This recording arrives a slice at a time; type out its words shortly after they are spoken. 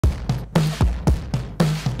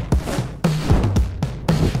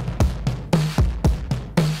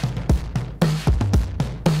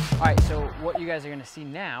what you guys are gonna see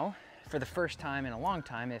now, for the first time in a long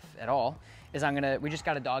time, if at all, is we just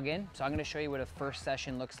got a dog in, so I'm gonna show you what a first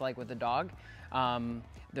session looks like with the dog.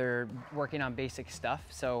 They're working on basic stuff,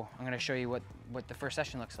 so I'm gonna show you what the first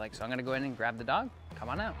session looks like. So I'm gonna go in and grab the dog. Come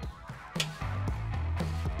on out.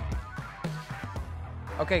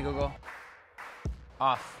 Okay, Google.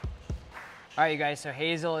 Off. All right, you guys, so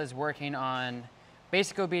Hazel is working on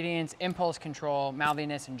basic obedience, impulse control,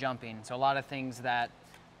 mouthiness, and jumping. So a lot of things that,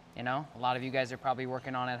 you know, a lot of you guys are probably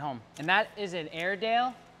working on at home. And that is an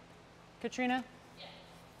Airedale, Katrina? Yes.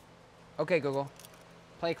 Okay, Google.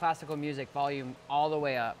 Play classical music, volume all the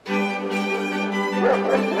way up.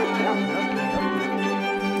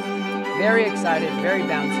 Very excited, very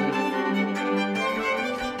bouncy.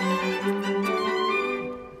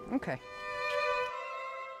 Okay.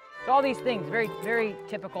 So all these things, very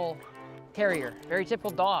typical terrier, very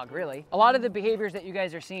typical dog, really. A lot of the behaviors that you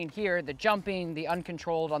guys are seeing here, the jumping, the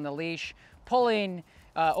uncontrolled on the leash, pulling,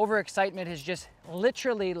 overexcitement is just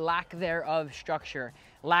literally lack thereof structure,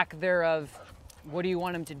 lack thereof, what do you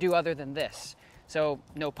want them to do other than this? So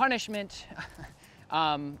no punishment,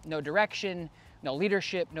 no direction, no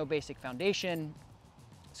leadership, no basic foundation.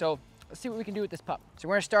 So let's see what we can do with this pup. So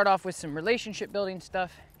we're gonna start off with some relationship building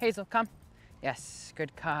stuff. Hazel, come. Yes,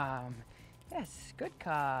 good come. Yes, good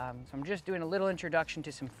come. So I'm just doing a little introduction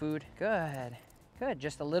to some food. Good, good,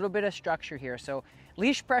 just a little bit of structure here. So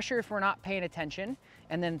leash pressure if we're not paying attention,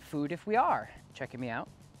 and then food if we are. Checking me out.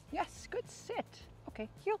 Yes, good sit. Okay,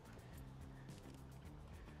 heel.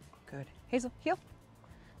 Good. Hazel, heel.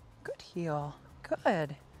 Good heel.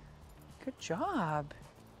 Good. Good job.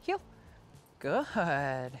 Heel.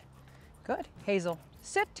 Good. Good. Hazel,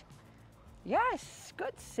 sit. Yes,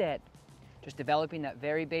 good sit. Just developing that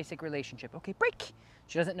very basic relationship. Okay, break.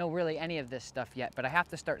 She doesn't know really any of this stuff yet, but I have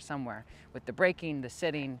to start somewhere with the breaking, the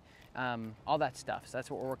sitting, all that stuff. So that's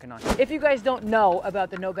what we're working on. If you guys don't know about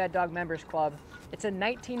the No Bad Dog Members Club, it's a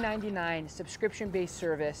 $19.99 subscription-based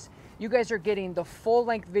service. You guys are getting the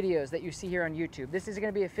full-length videos that you see here on YouTube. This is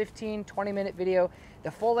gonna be a 15, 20-minute video. The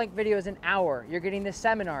full-length video is an hour. You're getting the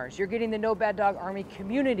seminars. You're getting the No Bad Dog Army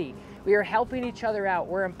community. We are helping each other out.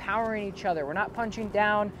 We're empowering each other. We're not punching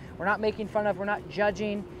down. We're not making fun of. We're not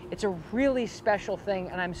judging. It's a really special thing,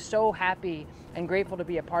 and I'm so happy and grateful to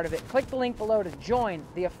be a part of it. Click the link below to join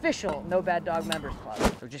the official No Bad Dog Members Club.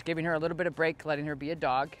 So just giving her a little bit of break, letting her be a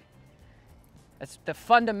dog. That's the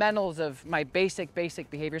fundamentals of my basic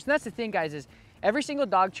behaviors. And that's the thing, guys, is every single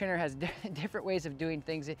dog trainer has different ways of doing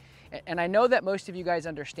things. And I know that most of you guys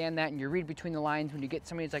understand that, and you read between the lines when you get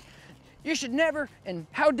somebody who's like, you should never, and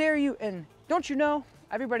how dare you, and don't you know?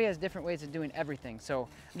 Everybody has different ways of doing everything. So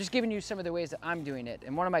I'm just giving you some of the ways that I'm doing it.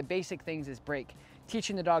 And one of my basic things is break,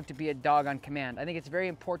 teaching the dog to be a dog on command. I think it's very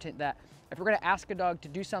important that if we're gonna ask a dog to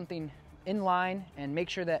do something in line and make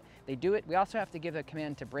sure that they do it, we also have to give a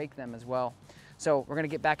command to break them as well. So we're gonna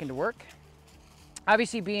get back into work.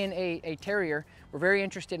 Obviously, being a terrier, we're very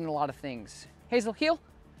interested in a lot of things. Hazel, heel.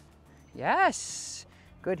 Yes,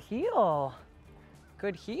 good heel.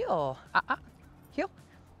 Good heel. Heel.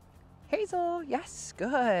 Hazel, yes,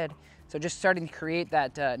 good. So just starting to create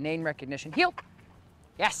that name recognition. Heel.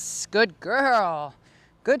 Yes, good girl.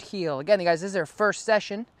 Good heel. Again, you guys, this is our first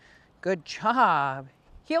session. Good job.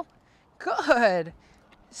 Heel. Good.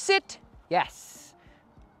 Sit. Yes.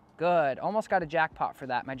 Good. Almost got a jackpot for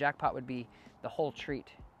that. My jackpot would be the whole treat.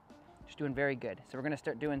 Just doing very good. So we're gonna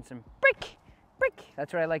start doing some break.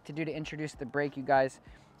 That's what I like to do to introduce the break, you guys.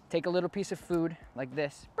 Take a little piece of food like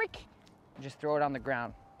this, break, and just throw it on the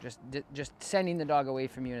ground. Just sending the dog away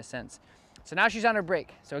from you in a sense. So now she's on her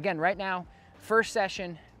break. So again, right now, first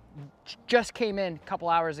session, just came in a couple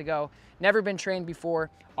hours ago, never been trained before,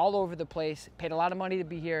 all over the place, paid a lot of money to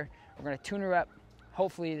be here. We're gonna tune her up.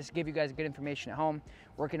 Hopefully this give you guys good information at home,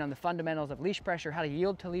 working on the fundamentals of leash pressure, how to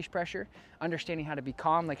yield to leash pressure, understanding how to be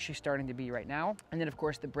calm like she's starting to be right now. And then of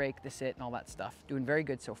course the break, the sit, and all that stuff. Doing very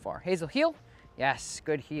good so far. Hazel, heel. Yes,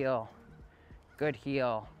 good heel. Good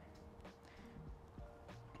heel.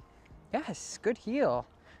 Yes, good heel.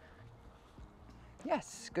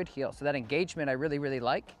 Yes, good heel. So that engagement I really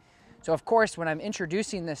like. So of course when I'm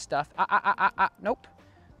introducing this stuff, nope.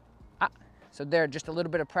 So there, just a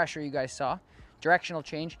little bit of pressure you guys saw. Directional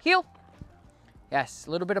change, heel. Yes,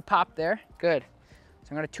 a little bit of pop there, good. So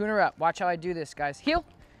I'm gonna tune her up. Watch how I do this, guys. Heel,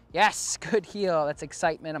 yes, good heel. That's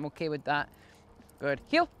excitement, I'm okay with that. Good,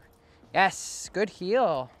 heel. Yes, good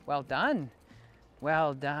heel. Well done.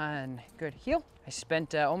 Well done. Good heel. I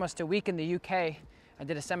spent almost a week in the UK. I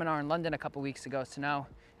did a seminar in London a couple weeks ago, so now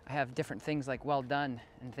I have different things like well done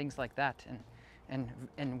and things like that,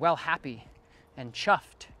 and well happy and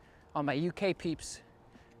chuffed. All my UK peeps,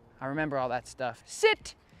 I remember all that stuff.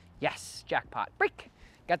 Sit. Yes, jackpot. Break.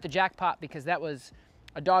 Got the jackpot because that was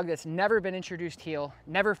a dog that's never been introduced heel,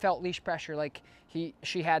 never felt leash pressure like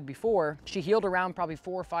she had before. She heeled around probably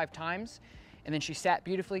 4 or 5 times, and then she sat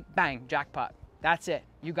beautifully, bang, jackpot. That's it,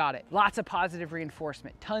 you got it. Lots of positive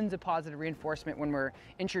reinforcement, tons of positive reinforcement when we're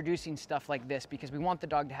introducing stuff like this, because we want the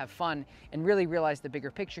dog to have fun and really realize the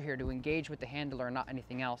bigger picture here, to engage with the handler and not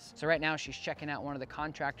anything else. So right now she's checking out one of the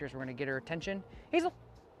contractors. We're gonna get her attention. Hazel,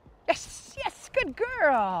 yes, yes, good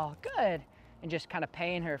girl, good. And just kind of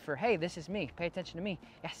paying her for, hey, this is me, pay attention to me.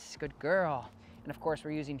 Yes, good girl. And of course,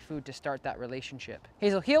 we're using food to start that relationship.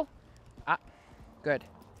 Hazel, heel. Ah, good.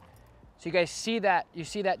 So you guys see that, you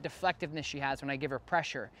see that deflectiveness she has when I give her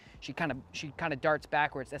pressure. She kind of darts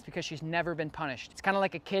backwards. That's because she's never been punished. It's kind of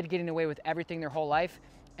like a kid getting away with everything their whole life,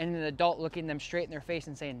 and an adult looking them straight in their face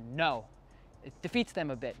and saying no. It defeats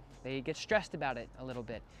them a bit. They get stressed about it a little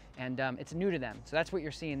bit, and it's new to them. So that's what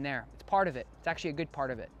you're seeing there. It's part of it. It's actually a good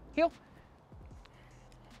part of it. Heel.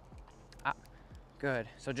 Ah, good.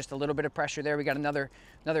 So just a little bit of pressure there. We got another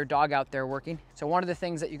dog out there working. So one of the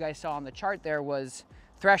things that you guys saw on the chart there was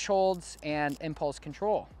thresholds and impulse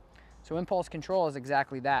control. So impulse control is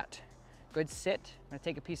exactly that. Good sit. I'm gonna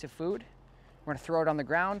take a piece of food. We're gonna throw it on the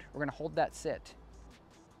ground. We're gonna hold that sit.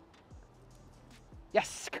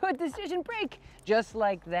 Yes, good decision, break. Just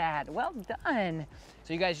like that, well done.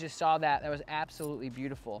 So you guys just saw that. That was absolutely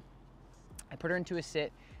beautiful. I put her into a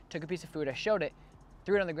sit, took a piece of food, I showed it,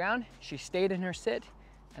 threw it on the ground, she stayed in her sit,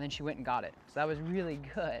 and then she went and got it. So that was really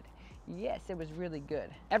good. Yes, it was really good.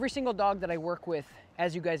 Every single dog that I work with,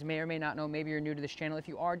 as you guys may or may not know, maybe you're new to this channel. If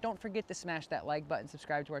you are, don't forget to smash that like button,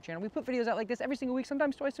 subscribe to our channel. We put videos out like this every single week,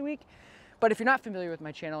 sometimes twice a week. But if you're not familiar with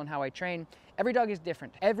my channel and how I train, every dog is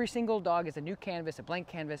different. Every single dog is a new canvas, a blank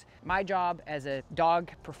canvas. My job as a dog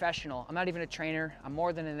professional, I'm not even a trainer, I'm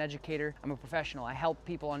more than an educator, I'm a professional. I help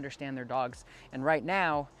people understand their dogs. And right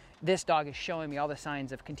now, this dog is showing me all the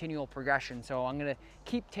signs of continual progression, so I'm gonna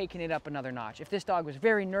keep taking it up another notch. If this dog was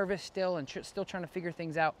very nervous still and still trying to figure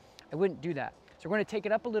things out, I wouldn't do that. So we're gonna take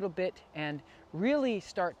it up a little bit and really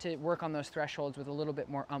start to work on those thresholds with a little bit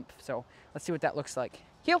more oomph. So let's see what that looks like.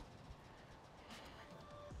 Heel.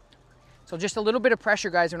 So just a little bit of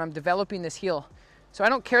pressure, guys, when I'm developing this heel. So I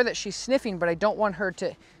don't care that she's sniffing, but I don't want her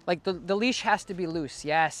to, like the leash has to be loose.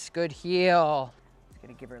 Yes, good heel. I'm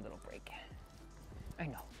gonna give her a little break. I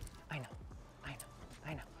know.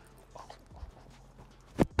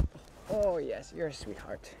 Oh yes, you're a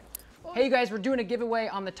sweetheart. Hey you guys, we're doing a giveaway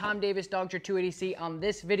on the Tom Davis Dogger 280C on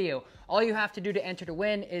this video. All you have to do to enter to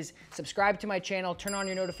win is subscribe to my channel, turn on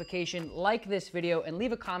your notification, like this video, and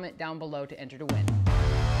leave a comment down below to enter to win.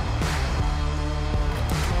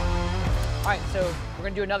 All right, so we're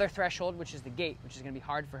gonna do another threshold, which is the gate, which is gonna be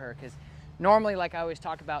hard for her because normally, like I always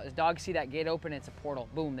talk about, is dogs see that gate open, it's a portal.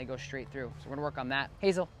 Boom, they go straight through. So we're gonna work on that.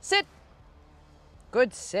 Hazel, sit.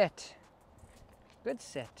 Good sit. Good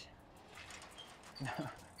sit. A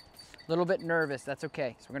little bit nervous, that's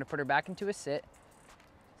okay. So we're gonna put her back into a sit.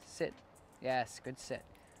 Sit, yes, good sit.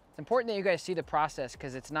 It's important that you guys see the process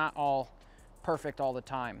because it's not all perfect all the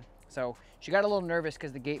time. So she got a little nervous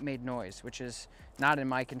because the gate made noise, which is not in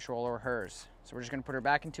my control or hers. So we're just gonna put her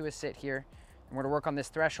back into a sit here, and we're gonna work on this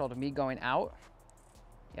threshold of me going out.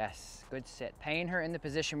 Yes, good sit. Paying her in the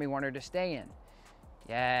position we want her to stay in.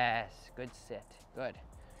 Yes, good sit, good.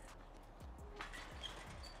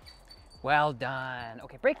 Well done.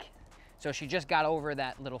 Okay, break. So she just got over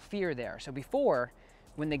that little fear there. So before,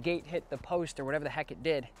 when the gate hit the post or whatever the heck it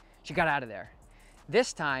did, she got out of there.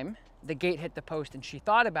 This time, the gate hit the post and she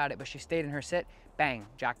thought about it, but she stayed in her sit, bang,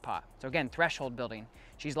 jackpot. So again, threshold building.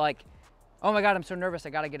 She's like, oh my God, I'm so nervous,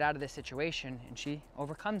 I gotta get out of this situation. And she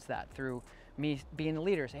overcomes that through me being the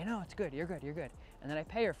leader, saying, no, it's good, you're good, you're good. And then I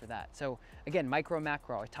pay her for that. So again, micro,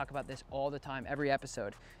 macro, I talk about this all the time, every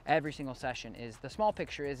episode, every single session is the small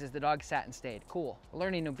picture is the dog sat and stayed, cool.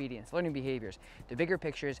 Learning obedience, learning behaviors. The bigger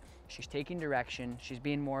picture is she's taking direction, she's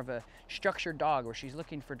being more of a structured dog where she's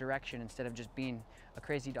looking for direction instead of just being a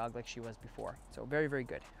crazy dog like she was before. So very, very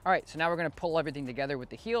good. All right, so now we're gonna pull everything together with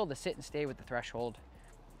the heel, the sit and stay with the threshold.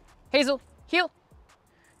 Hazel, heel.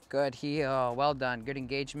 Good heel, well done, good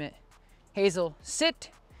engagement. Hazel, sit.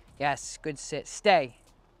 Yes, good sit, stay.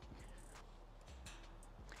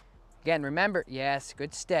 Again, remember, yes,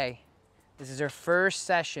 good stay. This is her first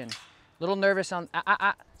session. A little nervous on,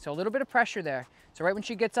 so a little bit of pressure there. So right when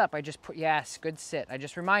she gets up, I just put, yes, good sit. I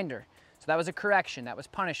just remind her. So that was a correction, that was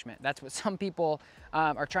punishment. That's what some people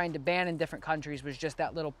are trying to ban in different countries, was just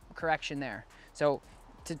that little correction there. So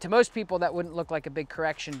to most people, that wouldn't look like a big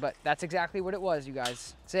correction, but that's exactly what it was, you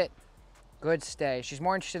guys. Sit. Good stay. She's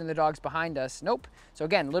more interested in the dogs behind us. Nope. So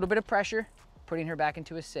again, a little bit of pressure, putting her back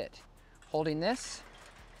into a sit. Holding this.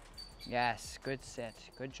 Yes, good sit.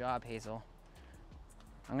 Good job, Hazel.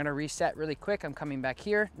 I'm gonna reset really quick. I'm coming back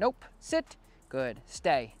here. Nope, sit. Good,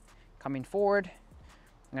 stay. Coming forward.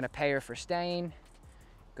 I'm gonna pay her for staying.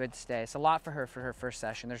 Good stay. It's a lot for her first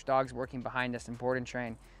session. There's dogs working behind us and board and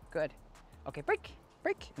train. Good. Okay, break,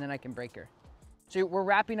 and then I can break her. So we're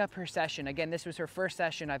wrapping up her session. Again, this was her first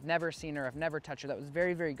session. I've never seen her, I've never touched her. That was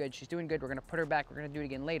very, very good. She's doing good. We're gonna put her back. We're gonna do it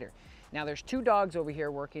again later. Now there's 2 dogs over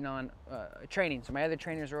here working on training. So my other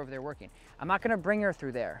trainers are over there working. I'm not gonna bring her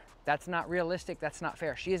through there. That's not realistic, that's not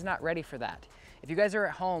fair. She is not ready for that. If you guys are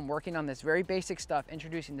at home working on this very basic stuff,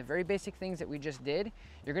 introducing the very basic things that we just did,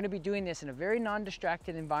 you're gonna be doing this in a very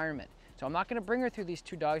non-distracted environment. So I'm not gonna bring her through these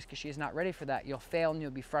 2 dogs because she is not ready for that. You'll fail and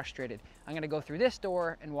you'll be frustrated. I'm gonna go through this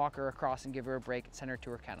door and walk her across and give her a break and send her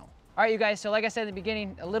to her kennel. All right, you guys, so like I said in the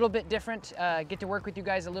beginning, a little bit different. Get to work with you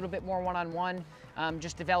guys a little bit more one-on-one,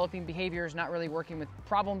 just developing behaviors, not really working with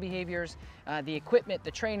problem behaviors. The equipment,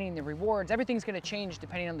 the training, the rewards, everything's gonna change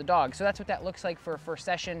depending on the dog. So that's what that looks like for a first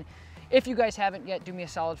session. If you guys haven't yet, do me a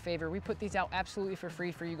solid favor. We put these out absolutely for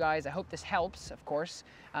free for you guys. I hope this helps, of course.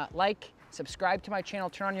 Like, subscribe to my channel,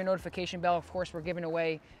 turn on your notification bell. Of course, we're giving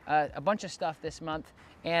away a bunch of stuff this month.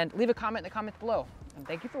 And leave a comment in the comments below. And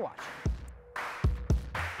thank you for watching.